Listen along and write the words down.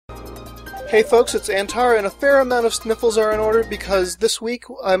Hey folks, it's Antar, and a fair amount of sniffles are in order because this week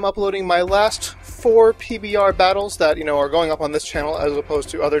I'm uploading my last 4 PBR battles that, are going up on this channel as opposed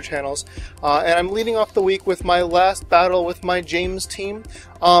to other channels. And I'm leading off the week with my last battle with my James team.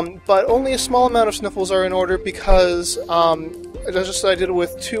 But only a small amount of sniffles are in order because just as I did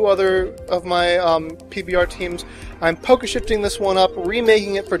with 2 other of my PBR teams, I'm pokeshifting this one up,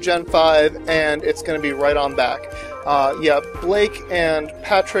 remaking it for Gen 5, and it's going to be right on back. Yeah, Blake and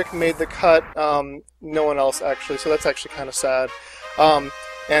Patrick made the cut, no one else actually, so that's actually kind of sad.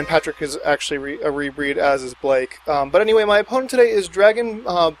 And Patrick is actually a rebreed, as is Blake. But anyway, my opponent today is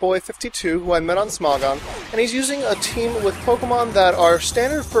dragonboy52, who I met on Smogon, and he's using a team with Pokemon that are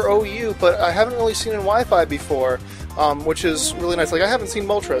standard for OU, but I haven't really seen in Wi-Fi before, which is really nice. Like, I haven't seen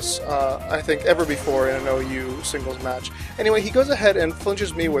Moltres, I think, ever before in an OU singles match. Anyway, he goes ahead and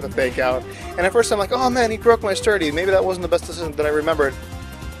flinches me with a fake out, and at first I'm like, oh man, he broke my sturdy. Maybe that wasn't the best decision, then I remembered.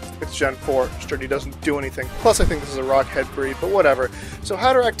 It's Gen 4. Sturdy doesn't do anything. Plus, I think this is a rock head breed, but whatever. So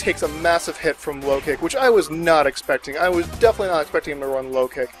Hatterack takes a massive hit from low kick, which I was not expecting. I was definitely not expecting him to run low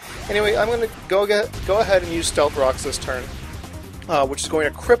kick. Anyway, I'm going to go ahead and use Stealth Rocks this turn, which is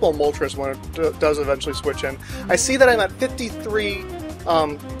going to cripple Moltres when it does eventually switch in. I see that I'm at 53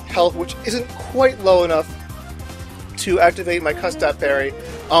 health, which isn't quite low enough to activate my Custap Berry,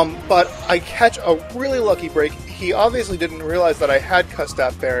 but I catch a really lucky break. He obviously didn't realize that I had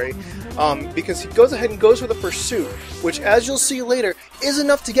Custap Berry, because he goes ahead and goes for the Pursuit, which, as you'll see later, is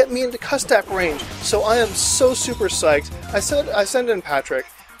enough to get me into Custap range. So I am so super psyched. I send in Patrick,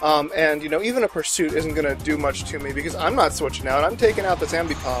 and even a Pursuit isn't going to do much to me because I'm not switching out. I'm taking out this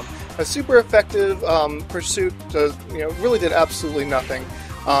Ambipom. A super effective Pursuit does, really did absolutely nothing.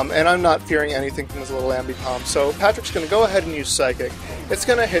 And I'm not fearing anything from this little Ambipom. So Patrick's going to go ahead and use Psychic. It's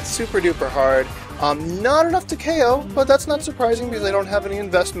going to hit super duper hard. Not enough to KO, but that's not surprising because I don't have any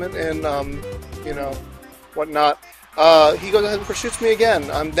investment in, whatnot. He goes ahead and pursues me again.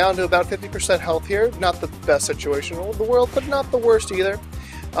 I'm down to about 50% health here. Not the best situation in the world, but not the worst either.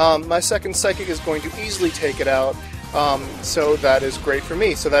 My second Psychic is going to easily take it out. So that is great for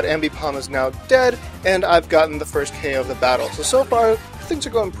me. So that Ambipom is now dead, and I've gotten the first KO of the battle. So far, things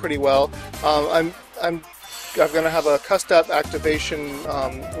are going pretty well. I'm going to have a Custap activation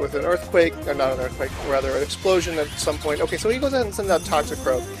with an Earthquake, or not an Earthquake, rather an Explosion at some point. Okay, so he goes ahead and sends out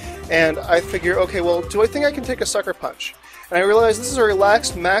Toxicroak, and I figure, okay, well, do I think I can take a Sucker Punch? And I realize this is a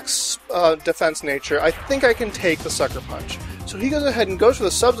relaxed max defense nature. I think I can take the Sucker Punch. So he goes ahead and goes for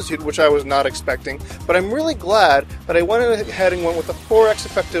the Substitute, which I was not expecting, but I'm really glad that I went ahead and went with a 4x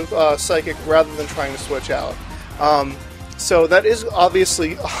effective Psychic rather than trying to switch out. So that is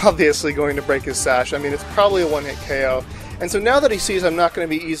obviously going to break his sash. I mean, it's probably a one-hit KO. And so now that he sees I'm not going to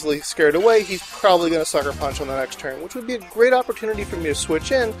be easily scared away, he's probably going to Sucker Punch on the next turn, which would be a great opportunity for me to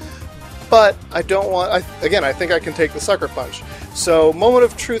switch in, but I don't want... Again, I think I can take the Sucker Punch. So, moment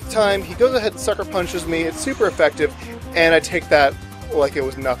of truth time, he goes ahead and Sucker Punches me, it's super effective, and I take that like it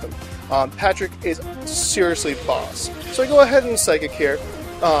was nothing. Patrick is seriously boss. So I go ahead and Psychic here.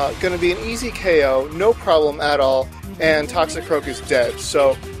 Going to be an easy KO, no problem at all. And Toxicroak is dead,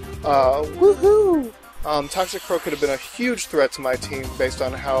 so, woohoo! Toxicroak could have been a huge threat to my team based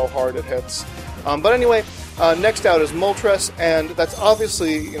on how hard it hits. But anyway, next out is Moltres, and that's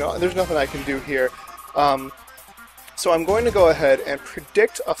obviously, there's nothing I can do here. So I'm going to go ahead and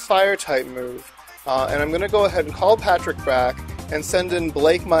predict a Fire-type move, and I'm going to go ahead and call Patrick back and send in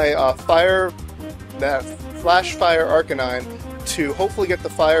Blake my Flash Fire Arcanine to hopefully get the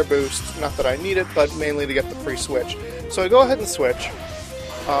Fire boost, not that I need it, but mainly to get the free switch. So I go ahead and switch.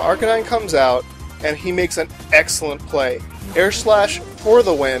 Arcanine comes out, and he makes an excellent play. Air Slash for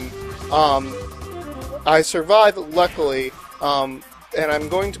the win. I survive, luckily, and I'm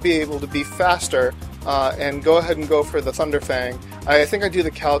going to be able to be faster and go ahead and go for the Thunder Fang. I think I do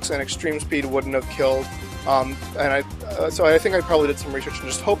the calcs, and Extreme Speed wouldn't have killed. So I think I probably did some research and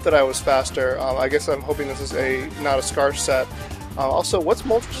just hoped that I was faster. I guess I'm hoping this is not a Scarf set. Also, what's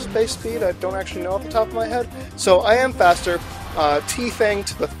Moltres' base speed? I don't actually know off the top of my head. So I am faster. T-Fang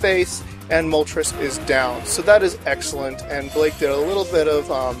to the face, and Moltres is down. So that is excellent, and Blake did a little bit of,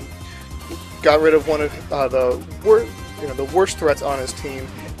 got rid of one of the worst threats on his team.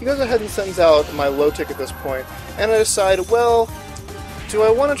 He goes ahead and sends out my low tick at this point, and I decide, well, do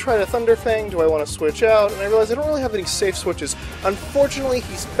I want to try to Thunder Fang? Do I want to switch out? And I realize I don't really have any safe switches. Unfortunately,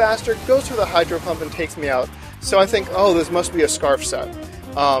 he's faster, goes for the Hydro Pump, and takes me out. So I think, oh, this must be a Scarf set,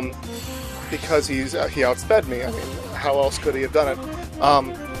 because he outsped me. I mean, how else could he have done it?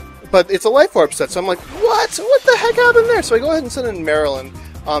 But it's a Life Orb set, so I'm like, what? What the heck happened there? So I go ahead and send in Maryland,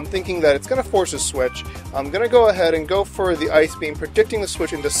 thinking that it's going to force a switch. I'm going to go ahead and go for the Ice Beam, predicting the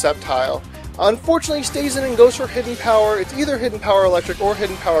switch into Sceptile. Unfortunately, he stays in and goes for Hidden Power. It's either Hidden Power Electric or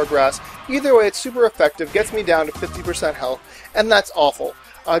Hidden Power Grass. Either way, it's super effective, gets me down to 50% health, and that's awful.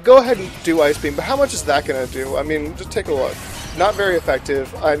 Go ahead and do Ice Beam, but how much is that going to do? I mean, just take a look. Not very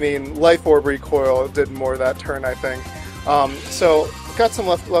effective. I mean, Life Orb Recoil did more that turn, I think. So, got some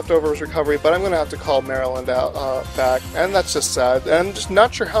leftovers recovery, but I'm going to have to call Maryland out back, and that's just sad. And I'm just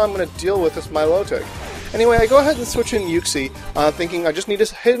not sure how I'm going to deal with this Milotic. Anyway, I go ahead and switch in Yuxi, thinking I just need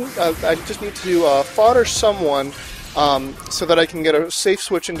to fodder someone so that I can get a safe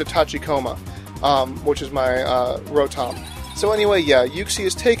switch into Tachikoma, which is my Rotom. So anyway, yeah, Yuxi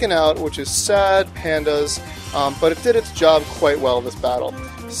is taken out, which is sad, pandas, but it did its job quite well this battle.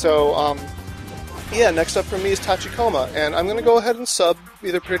 So, yeah, next up for me is Tachikoma, and I'm going to go ahead and sub,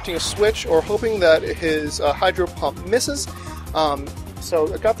 either predicting a switch or hoping that his Hydro Pump misses.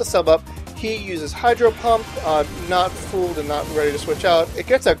 So I got the sub up. He uses Hydro Pump, not fooled and not ready to switch out. It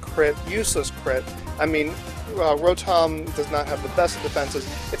gets a crit, useless crit. I mean, Rotom does not have the best of defenses.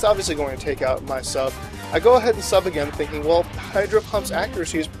 It's obviously going to take out my sub. I go ahead and sub again, thinking, well, Hydro Pump's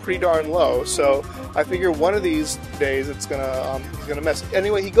accuracy is pretty darn low, so I figure one of these days he's gonna miss.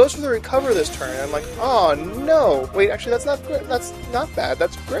 Anyway, he goes for the recover this turn, and I'm like, oh no! Wait, actually, that's not good. That's not bad.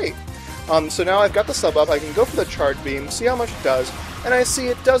 That's great. So now I've got the sub up. I can go for the Charge Beam, see how much it does, and I see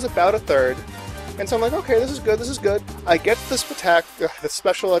it does about a third. And so I'm like, okay, this is good, this is good. I get this attack, the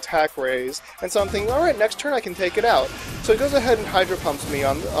special attack raise, and so I'm thinking, alright, next turn I can take it out. So he goes ahead and Hydro Pumps me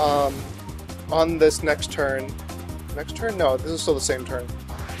on this next turn. Next turn? No, this is still the same turn.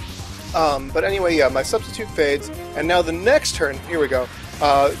 But anyway, yeah, my substitute fades, and now the next turn, here we go.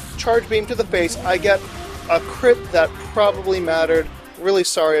 Charge Beam to the face, I get a crit that probably mattered. Really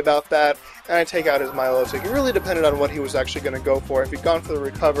sorry about that, and I take out his Milotic. It really depended on what he was actually going to go for. If he'd gone for the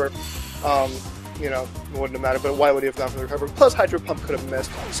recover, you know, it wouldn't have mattered, but why would he have gone for the recover? Plus, Hydro Pump could have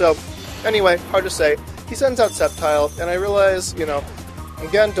missed. So, anyway, hard to say. He sends out Sceptile, and I realize, you know,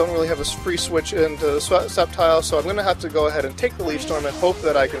 again, don't really have a free switch into Sceptile, so I'm going to have to go ahead and take the Leaf Storm and hope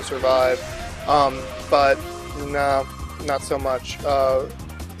that I can survive. But, no, not so much.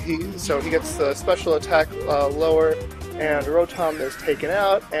 So he gets the special attack lower, and Rotom is taken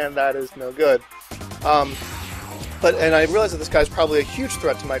out, and that is no good. And I realize that this guy's probably a huge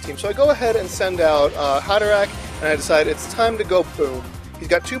threat to my team, so I go ahead and send out Haderach, and I decide it's time to go boom. He's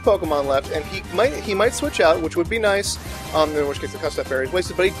got 2 Pokemon left, and he might switch out, which would be nice, in which case the Custap Berry is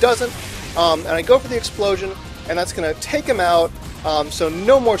wasted, but he doesn't, and I go for the Explosion, and that's going to take him out, so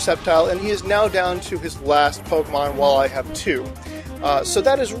no more Sceptile, and he is now down to his last Pokemon while I have 2. So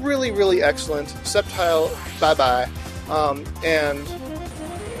that is really, really excellent. Sceptile, bye-bye. And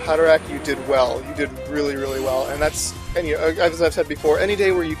Haderach, you did well. You did really, really well. And that's, and as I've said before, any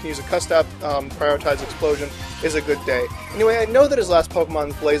day where you can use a Custap prioritized Explosion is a good day. Anyway, I know that his last Pokemon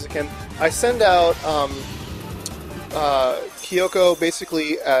is Blaziken. I send out Kyoko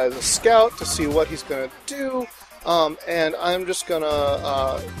basically as a scout to see what he's going to do. And I'm just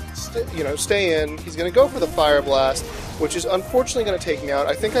gonna, stay in. He's gonna go for the Fire Blast, which is unfortunately gonna take me out.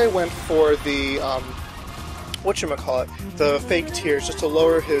 I think I went for the, the fake tears, just to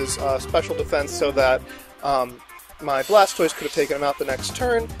lower his special defense so that my Blastoise could have taken him out the next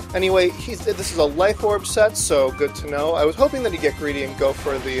turn. Anyway, this is a Life Orb set, so good to know. I was hoping that he'd get greedy and go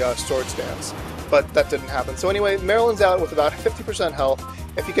for the Swords Dance, but that didn't happen. So anyway, Maryland's out with about 50% health.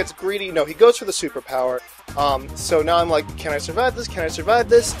 If he gets greedy, no, he goes for the Superpower. So now I'm like, can I survive this? Can I survive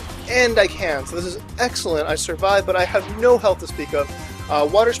this? And I can. So this is excellent. I survived, but I have no health to speak of.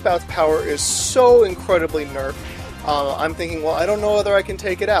 Water Spout's power is so incredibly nerfed. I'm thinking, well, I don't know whether I can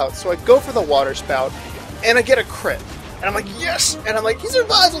take it out. So I go for the Water Spout, and I get a crit. And I'm like, yes! And I'm like, he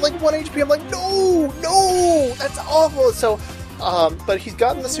survives with like 1 HP. I'm like, no, that's awful. So, but he's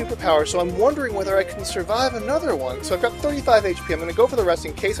gotten the superpower, so I'm wondering whether I can survive another one. So I've got 35 HP. I'm going to go for the rest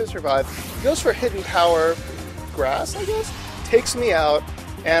in case I survive. He goes for Hidden Power Grass, I guess? Takes me out,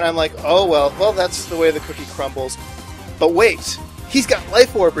 and I'm like, oh well, that's the way the cookie crumbles. But wait, he's got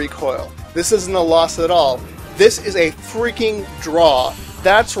Life Orb Recoil. This isn't a loss at all. This is a freaking draw.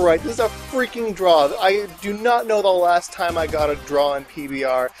 That's right, this is a freaking draw. I do not know the last time I got a draw in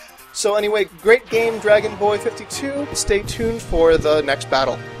PBR. So anyway, great game, dragonboy52. Stay tuned for the next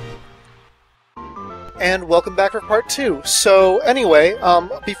battle. And welcome back for part 2. So anyway,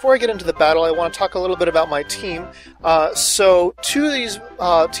 before I get into the battle, I want to talk a little bit about my team. So 2 of these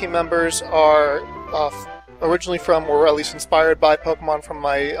team members are originally from, or at least inspired by, Pokemon from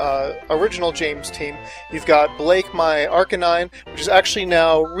my original James team. You've got Blake, my Arcanine, which is actually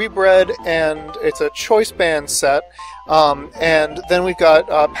now rebred, and it's a choice band set. And then we've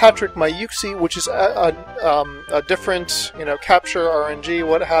got Patrick, my Yuxi, which is a different, capture, RNG,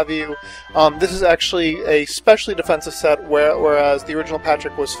 what have you. This is actually a specially defensive set, whereas the original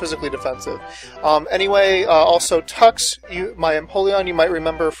Patrick was physically defensive. Anyway, also Tux, my Empoleon, you might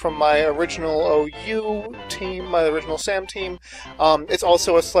remember from my original OU team, my original Sam team. It's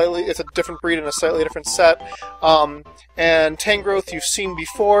also it's a different breed and a slightly different set. And Tangrowth you've seen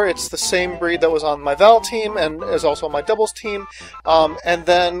before. It's the same breed that was on my Val team and is also on my doubles team. And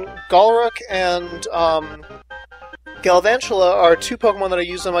then Galrook and Galvantula are two Pokemon that I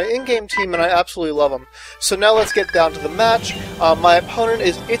use on my in-game team, and I absolutely love them. So now let's get down to the match. My opponent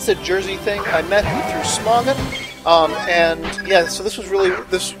is iTSAjERZEYTHiNG. I met him through Smogon. And yeah, so this was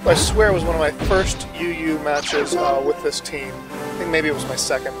I swear, was one of my first UU matches with this team. I think maybe it was my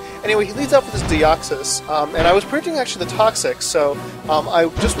second. Anyway, he leads off with his Deoxys, and I was predicting actually the Toxic, so I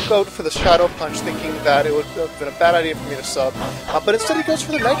just go for the Shadow Punch thinking that it would have been a bad idea for me to sub. But instead he goes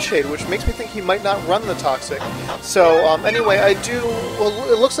for the Nightshade, which makes me think he might not run the Toxic. So anyway,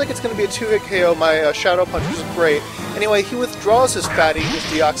 it looks like it's going to be a 2-hit KO, my Shadow Punch, which is great. Anyway, he withdraws his Fatty, his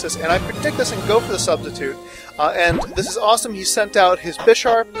Deoxys, and I predict this and go for the Substitute. And this is awesome. He sent out his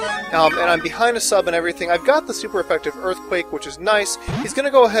Bisharp, and I'm behind a sub and everything. I've got the super effective Earthquake, which is nice. He's going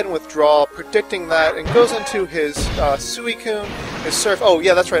to go ahead and withdraw, predicting that, and goes into his Suicune, his Surf. Oh,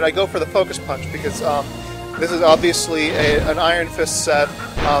 yeah, that's right. I go for the Focus Punch because this is obviously an Iron Fist set.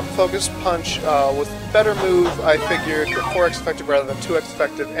 Focus Punch with better move, I figured, 4x effective rather than 2x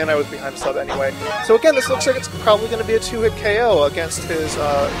effective, and I was behind a sub anyway. So again, this looks like it's probably going to be a 2-hit KO against his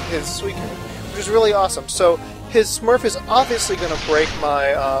Suicune, which is really awesome. So his Smurf is obviously going to break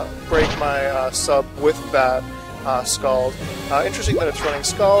my sub with that Scald. Interesting that it's running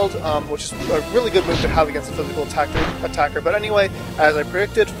Scald, which is a really good move to have against a physical attacker. But anyway, as I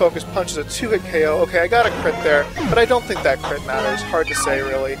predicted, Focus Punch is a 2-hit KO. Okay, I got a crit there, but I don't think that crit matters. Hard to say,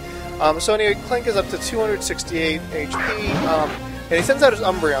 really. So anyway, Clank is up to 268 HP, and he sends out his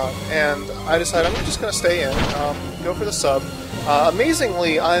Umbreon, and I decide I'm just going to stay in, go for the sub.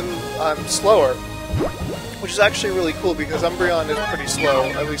 Amazingly, I'm slower, which is actually really cool because Umbreon is pretty slow,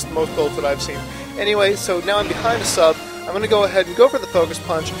 at least most builds that I've seen. Anyway, so now I'm behind a sub. I'm going to go ahead and go for the Focus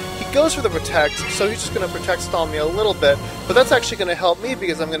Punch. He goes for the Protect, so he's just going to Protect Stall me a little bit, but that's actually going to help me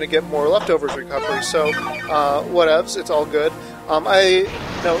because I'm going to get more Leftovers recovery, so whatevs, it's all good.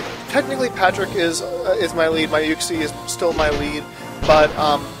 Technically Patrick is my lead, my Yuxi is still my lead, but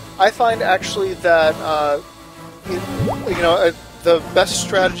I find actually that the best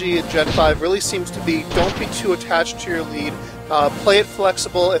strategy in Gen 5 really seems to be don't be too attached to your lead. Play it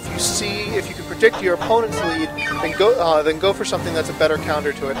flexible. If you can predict your opponent's lead, then go for something that's a better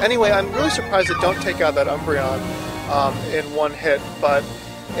counter to it. Anyway, I'm really surprised that don't take out that Umbreon in one hit,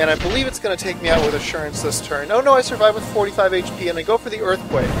 and I believe it's going to take me out with Assurance this turn. Oh no, I survive with 45 HP, and I go for the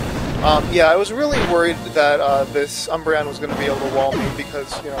Earthquake. Yeah, I was really worried that this Umbreon was going to be able to wall me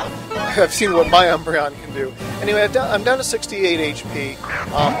because, I've seen what my Umbreon can do. Anyway, I'm down to 68 HP,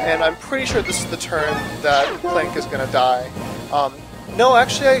 and I'm pretty sure this is the turn that Clank is going to die. No,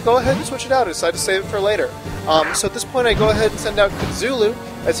 actually, I go ahead and switch it out. I decide to save it for later. So at this point, I go ahead and send out Cthulhu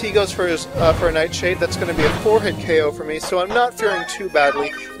as he goes for a Nightshade. That's going to be a 4-hit KO for me, so I'm not fearing too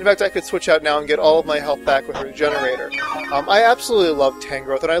badly. In fact, I could switch out now and get all of my health back with Regenerator. I absolutely love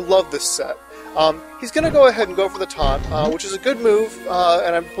Tangrowth, and I love this set. He's going to go ahead and go for the Taunt, which is a good move,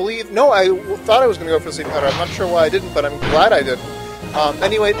 and I believe... No, I thought I was going to go for the Sleep Powder. I'm not sure why I didn't, but I'm glad I didn't.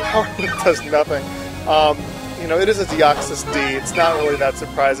 Anyway, Power Whip does nothing. It is a Deoxys-D. It's not really that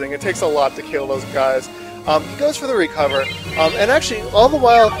surprising. It takes a lot to kill those guys. He goes for the Recover, and actually, all the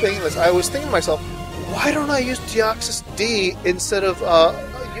while thinking this, I was thinking to myself, why don't I use Deoxys-D instead of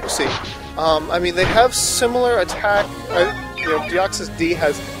Yuxi? I mean, they have similar attack. Deoxys-D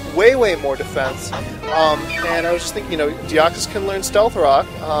has way more defense, and I was just thinking, Deoxys can learn Stealth Rock.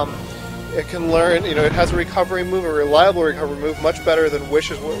 It can learn, it has a recovery move, a reliable recovery move, much better than Wish,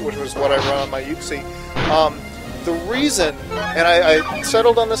 which was what I run on my Yuxi. The reason, and I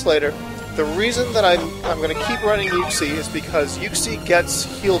settled on this later, the reason that I'm going to keep running Yuxi is because Yuxi gets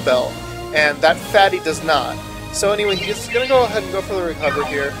Heal Bell, and that Fatty does not. So anyway, he's going to go ahead and go for the Recover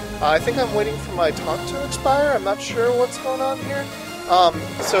here. I think I'm waiting for my Taunt to expire. I'm not sure what's going on here.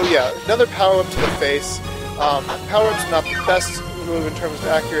 So yeah, another Power-Up to the face. Power-Up's not the best move in terms of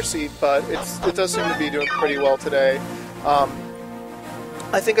accuracy, but it does seem to be doing pretty well today.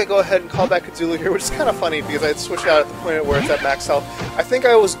 I think I go ahead and call back Cthulhu here, which is kind of funny because I had switched out at the point where it's at max health. I think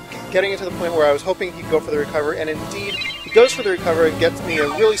I was getting into the point where I was hoping he'd go for the Recover, and indeed, he goes for the Recover and gets me a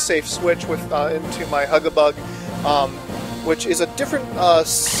really safe switch into my Hug-a-Bug. which is a different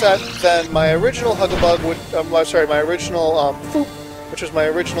set than my original Hugabug, my original Foop, which was my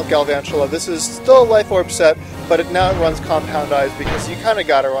original Galvantula. This is still a Life Orb set, but now it runs Compound Eyes, because you kind of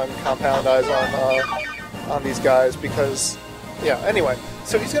gotta run Compound Eyes on these guys, because, yeah, anyway.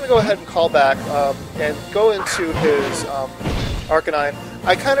 So he's gonna go ahead and call back, and go into his Arcanine.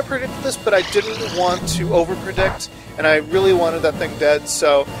 I kind of predicted this, but I didn't want to over-predict, and I really wanted that thing dead,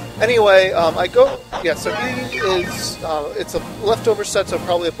 so anyway, so he is, it's a leftover set, so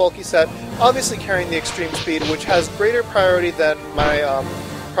probably a bulky set, obviously carrying the Extreme Speed, which has greater priority than my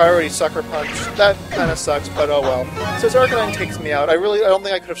priority Sucker Punch. That kind of sucks, but oh well. So his Arcanine takes me out. I don't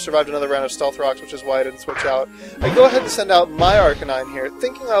think I could have survived another round of Stealth Rocks, which is why I didn't switch out. I go ahead and send out my Arcanine here,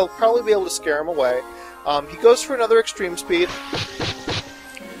 thinking I'll probably be able to scare him away. He goes for another Extreme Speed.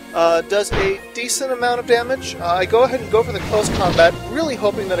 Does a decent amount of damage. I go ahead and go for the close combat, really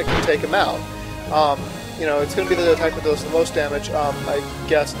hoping that it can take him out. It's going to be the type that does the most damage, I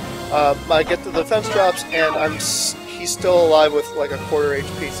guess. I get the defense drops, and he's still alive with like a quarter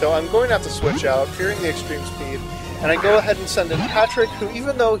HP, so I'm going to have to switch out, fearing the Extreme Speed. And I go ahead and send in Patrick, who,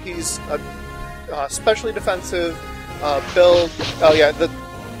 even though he's a specially defensive build,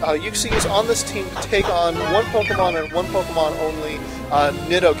 Yuxi is on this team to take on one Pokemon and one Pokemon only,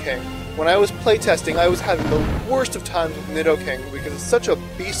 Nidoking. When I was playtesting, I was having the worst of times with Nidoking because it's such a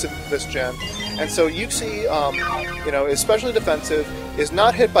beast of this gen. And so Yuxi, is specially defensive, is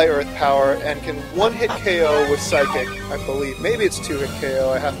not hit by Earth Power, and can one-hit KO with Psychic, I believe. Maybe it's two-hit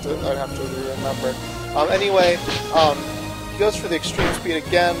KO. I'd have to remember. Anyway, he goes for the Extreme Speed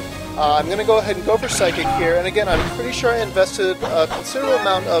again. I'm going to go ahead and go for Psychic here, and again, I'm pretty sure I invested a considerable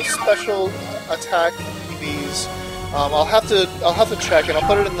amount of special attack EVs. I'll have to check, and I'll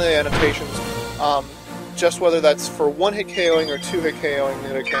put it in the annotations, just whether that's for one-hit KOing or two-hit KOing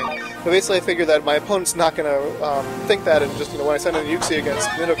Nidoking. But basically, I figured that my opponent's not going to think that, and just when I send in Yuxi against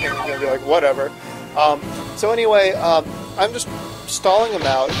Nidoking, he's going to be like, whatever. So anyway, I'm just stalling him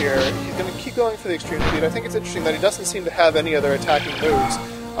out here. He's going to keep going for the Extreme Speed. I think it's interesting that he doesn't seem to have any other attacking moves.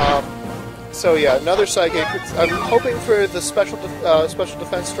 So yeah, another Psychic. I'm hoping for the special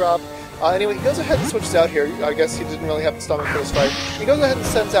defense drop. Anyway, he goes ahead and switches out here. I guess he didn't really have the stomach for this fight. He goes ahead and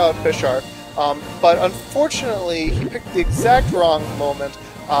sends out Bisharp. But unfortunately, he picked the exact wrong moment,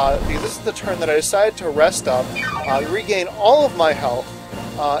 because this is the turn that I decided to rest up, regain all of my health,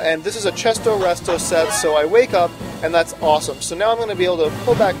 and this is a Chesto-Resto set, so I wake up, and that's awesome. So now I'm going to be able to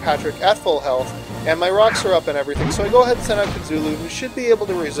pull back Patrick at full health, and my rocks are up and everything, so I go ahead and send out Kazulu, who should be able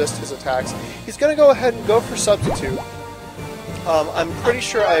to resist his attacks. He's going to go ahead and go for Substitute. I'm pretty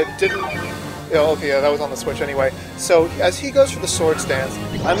sure I didn't... okay, yeah, that was on the Switch anyway. So, as he goes for the Swords Dance,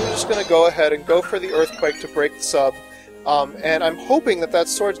 I'm just going to go ahead and go for the Earthquake to break the sub. And I'm hoping that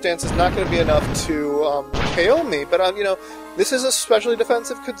Swords Dance is not going to be enough to KO me, but, this is a specially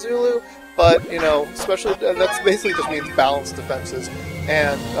defensive Kazulu, but, that basically just means balanced defenses.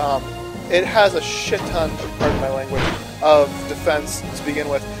 And, it has a shit ton, pardon my language, of defense to begin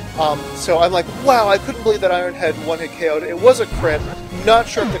with. So I'm like, wow, I couldn't believe that Iron Head one-hit KO'd. It was a crit. Not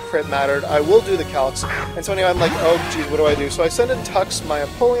sure if the crit mattered. I will do the calcs. And so anyway, I'm like, oh, geez, what do I do? So I send in Tux, my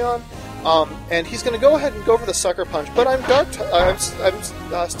Empoleon, and he's going to go ahead and go for the Sucker Punch. But I'm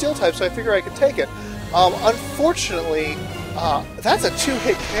I'm Steel type, so I figure I could take it. Unfortunately, that's a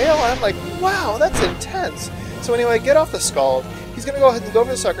two-hit KO, and I'm like, wow, that's intense. So anyway, I get off the Scald. He's going to go ahead and go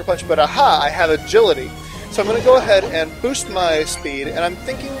for the Sucker Punch, but aha, I have Agility. So I'm going to go ahead and boost my speed, and I'm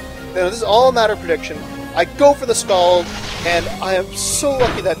thinking, this is all a matter of prediction. I go for the Scald, and I am so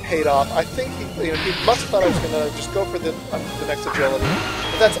lucky that paid off. I think he must have thought I was going to just go for the next Agility.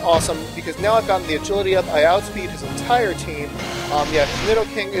 But that's awesome, because now I've gotten the Agility up, I outspeed his entire team.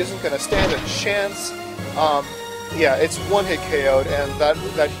 Nidoking isn't going to stand a chance. It's one-hit KO'd, and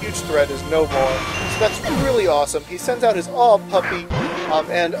that huge threat is no more. So that's really awesome. He sends out his Puppy,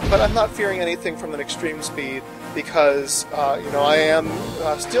 but I'm not fearing anything from an Extreme Speed because, I am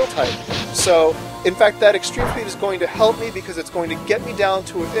Steel type. So, in fact, that Extreme Speed is going to help me because it's going to get me down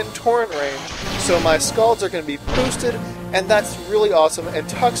to within Torrent range. So my Scalds are going to be boosted, and that's really awesome. And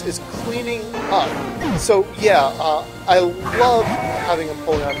Tux is cleaning up. So yeah, I love having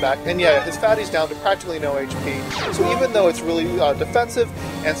Empoleon back. And yeah, his Fatty's down to practically no HP. So even though it's really defensive,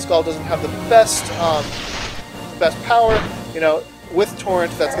 and Scald doesn't have the best power, with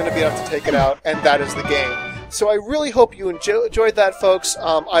Torrent, that's going to be enough to take it out, and that is the game. So I really hope you enjoyed that, folks.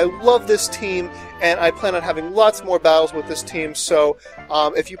 I love this team, and I plan on having lots more battles with this team. So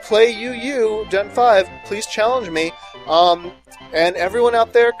if you play UU Gen 5, please challenge me. And everyone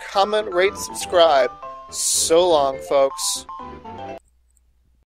out there, comment, rate, subscribe. So long, folks.